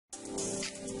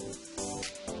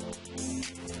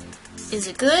Is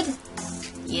it good?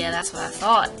 Yeah, that's what I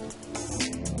thought.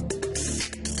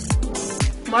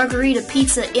 Margherita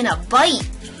pizza in a bite!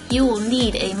 You will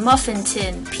need a muffin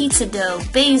tin, pizza dough,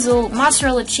 basil,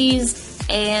 mozzarella cheese,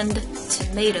 and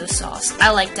tomato sauce.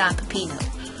 I like Don Pepino.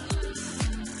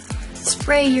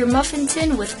 Spray your muffin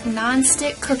tin with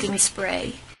non-stick cooking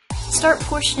spray. Start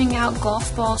portioning out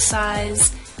golf ball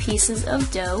size pieces of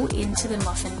dough into the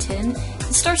muffin tin.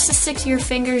 It starts to stick to your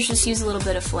fingers, just use a little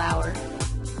bit of flour.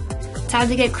 Time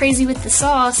to get crazy with the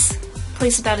sauce.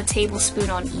 Place about a tablespoon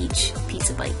on each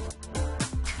pizza bite.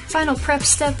 Final prep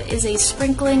step is a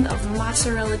sprinkling of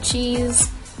mozzarella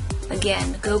cheese.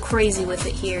 Again, go crazy with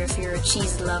it here if you're a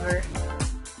cheese lover.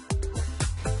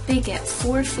 Bake at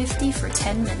 450 for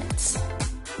 10 minutes.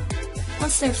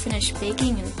 Once they're finished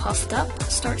baking and puffed up,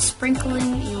 start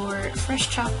sprinkling your fresh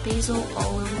chopped basil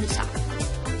all over the top.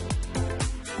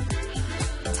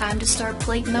 Time to start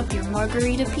plating up your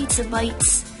Margherita Pizza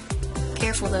Bites.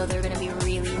 Careful though, they're going to be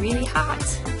really, really hot.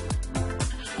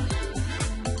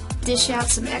 Dish out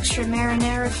some extra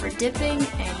marinara for dipping,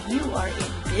 and you are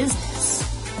in business.